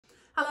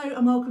Hello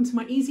and welcome to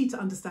my easy to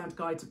understand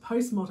guide to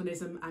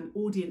postmodernism and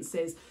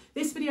audiences.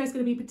 This video is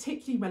going to be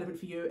particularly relevant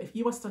for you if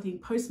you are studying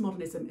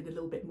postmodernism in a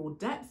little bit more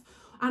depth,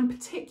 and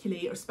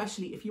particularly or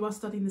especially if you are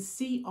studying the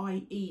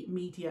CIE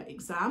media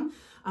exam,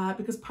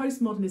 because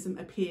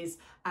postmodernism appears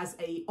as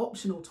an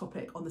optional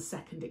topic on the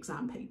second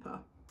exam paper.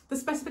 The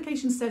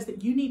specification says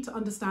that you need to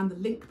understand the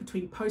link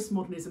between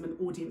postmodernism and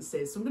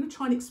audiences, so I'm going to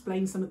try and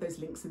explain some of those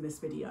links in this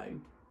video.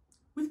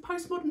 With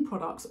postmodern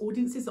products,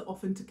 audiences are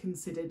often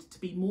considered to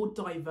be more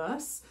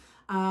diverse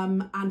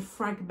and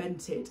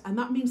fragmented, and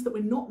that means that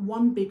we're not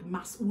one big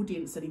mass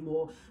audience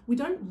anymore. We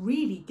don't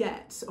really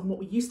get, and what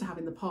we used to have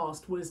in the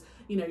past was,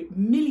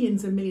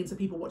 millions and millions of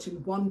people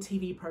watching one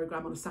TV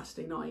programme on a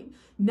Saturday night.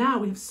 Now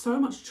we have so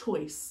much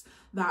choice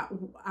that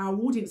our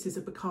audiences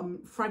have become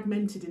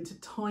fragmented into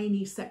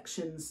tiny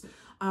sections,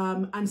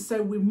 and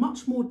so we're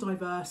much more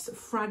diverse,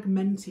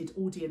 fragmented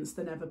audience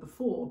than ever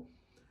before.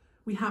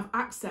 We have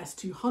access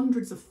to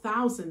hundreds of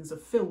thousands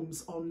of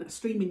films on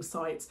streaming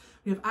sites.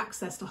 We have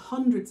access to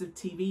hundreds of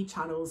TV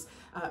channels,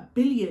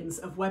 billions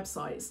of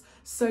websites.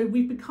 So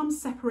we've become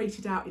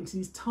separated out into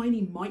these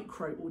tiny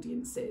micro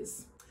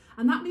audiences.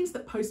 And that means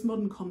that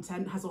postmodern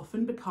content has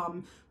often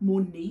become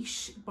more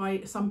niche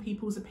by some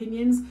people's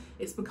opinions.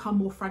 It's become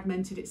more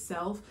fragmented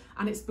itself,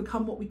 and it's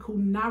become what we call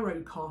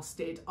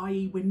narrowcasted,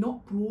 i.e. we're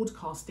not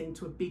broadcasting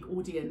to a big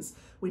audience,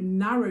 we're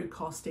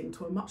narrowcasting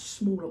to a much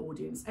smaller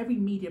audience. Every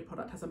media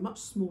product has a much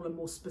smaller,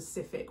 more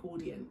specific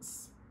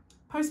audience.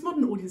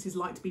 Postmodern audiences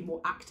like to be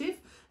more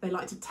active, they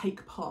like to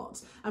take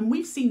part, and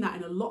we've seen that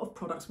in a lot of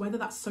products, whether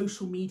that's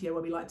social media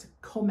where we like to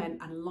comment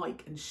and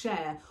like and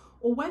share,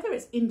 or whether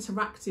it's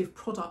interactive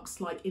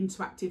products like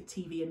interactive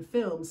TV and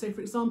film. So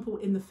for example,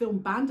 in the film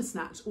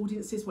Bandersnatch,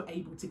 audiences were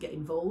able to get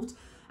involved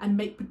and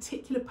make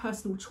particular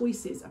personal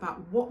choices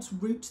about what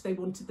route they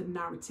wanted the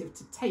narrative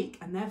to take,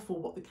 and therefore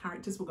what the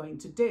characters were going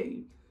to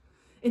do.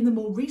 In the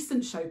more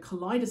recent show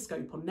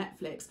Kaleidoscope on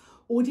Netflix,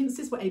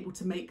 audiences were able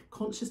to make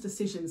conscious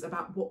decisions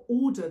about what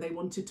order they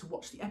wanted to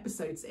watch the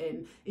episodes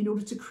in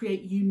order to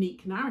create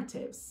unique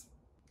narratives.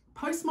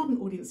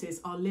 Postmodern audiences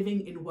are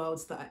living in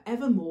worlds that are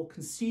ever more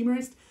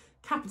consumerist,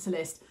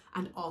 capitalist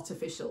and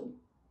artificial.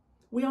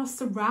 We are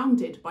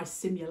surrounded by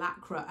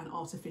simulacra and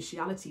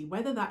artificiality,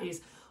 whether that is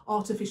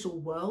artificial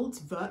worlds,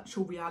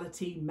 virtual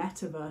reality,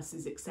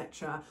 metaverses,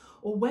 etc.,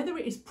 or whether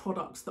it is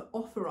products that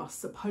offer us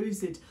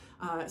supposed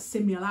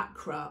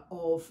simulacra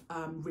of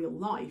real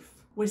life.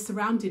 We're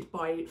surrounded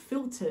by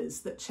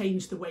filters that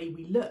change the way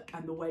we look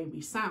and the way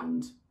we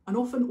sound. And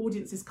often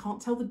audiences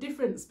can't tell the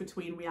difference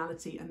between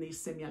reality and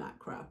these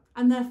simulacra.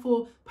 And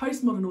therefore,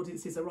 postmodern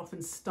audiences are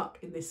often stuck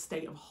in this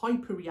state of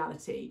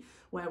hyper-reality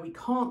where we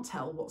can't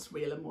tell what's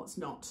real and what's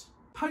not.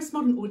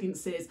 Postmodern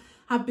audiences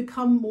have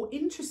become more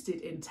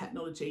interested in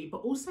technology, but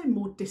also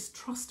more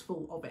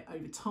distrustful of it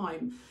over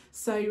time.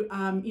 So,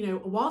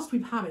 whilst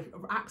we've had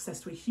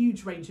access to a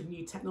huge range of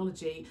new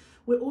technology,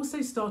 we're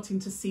also starting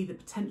to see the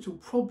potential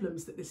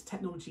problems that this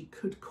technology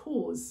could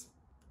cause.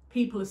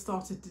 People have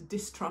started to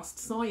distrust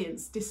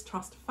science,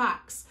 distrust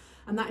facts,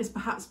 and that is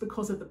perhaps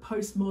because of the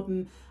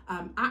postmodern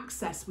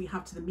access we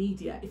have to the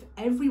media. If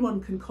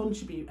everyone can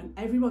contribute and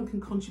everyone can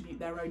contribute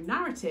their own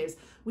narratives,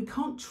 we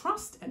can't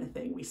trust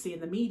anything we see in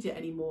the media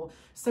anymore.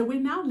 So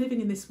we're now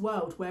living in this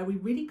world where we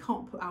really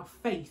can't put our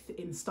faith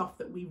in stuff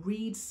that we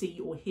read, see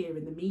or hear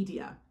in the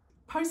media.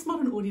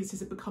 Postmodern audiences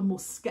have become more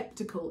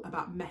sceptical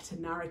about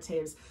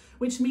meta-narratives,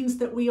 which means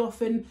that we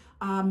often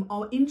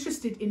are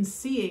interested in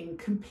seeing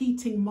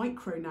competing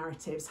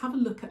micro-narratives. Have a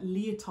look at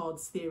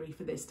Lyotard's theory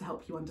for this to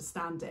help you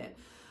understand it.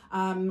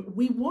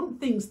 We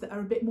want things that are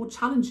a bit more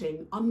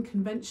challenging,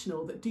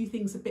 unconventional, that do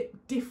things a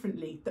bit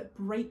differently, that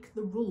break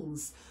the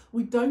rules.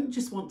 We don't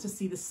just want to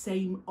see the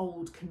same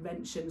old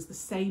conventions, the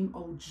same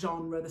old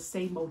genre, the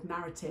same old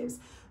narratives.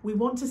 We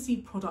want to see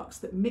products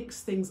that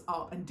mix things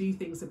up and do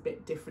things a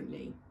bit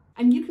differently.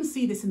 And you can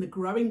see this in the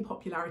growing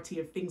popularity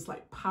of things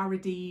like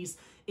parodies,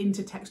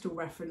 intertextual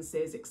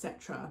references,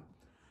 etc.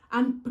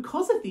 And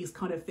because of these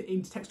kind of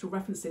intertextual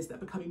references that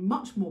are becoming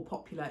much more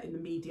popular in the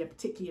media,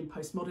 particularly in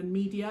postmodern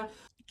media,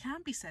 it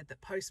can be said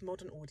that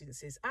postmodern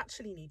audiences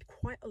actually need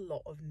quite a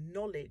lot of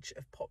knowledge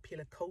of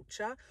popular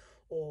culture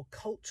or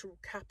cultural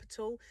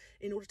capital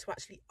in order to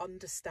actually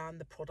understand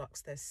the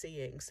products they're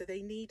seeing. So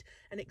they need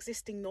an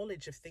existing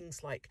knowledge of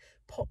things like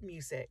pop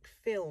music,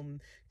 film,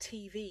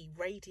 TV,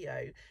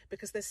 radio,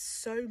 because there's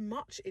so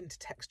much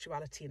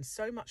intertextuality and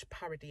so much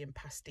parody and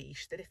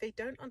pastiche that if they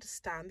don't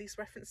understand these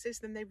references,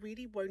 then they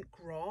really won't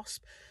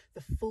grasp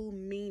the full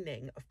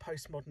meaning of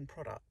postmodern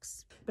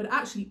products. But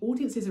actually,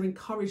 audiences are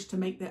encouraged to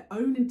make their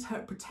own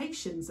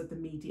interpretations of the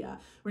media.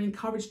 We're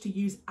encouraged to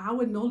use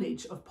our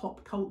knowledge of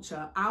pop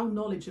culture, our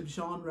knowledge of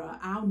genre,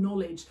 our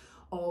knowledge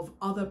of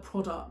other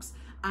products,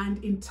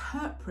 and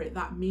interpret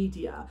that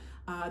media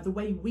the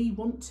way we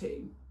want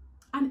to.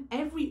 And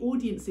every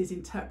audience's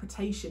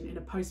interpretation in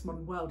a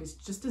postmodern world is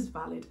just as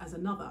valid as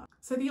another.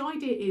 So the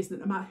idea is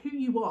that no matter who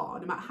you are,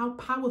 no matter how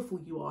powerful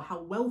you are,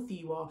 how wealthy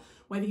you are,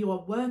 whether you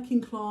are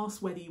working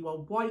class, whether you are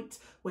white,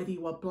 whether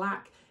you are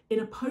black, In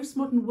a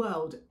postmodern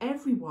world,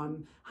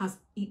 everyone has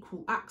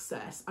equal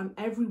access and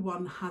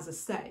everyone has a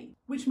say,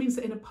 which means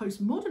that in a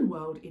postmodern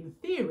world, in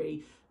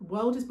theory, the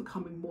world is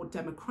becoming more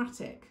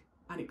democratic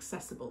and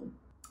accessible.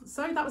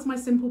 So that was my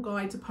simple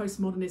guide to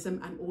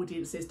postmodernism and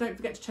audiences. Don't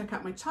forget to check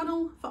out my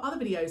channel for other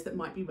videos that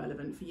might be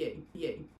relevant for you.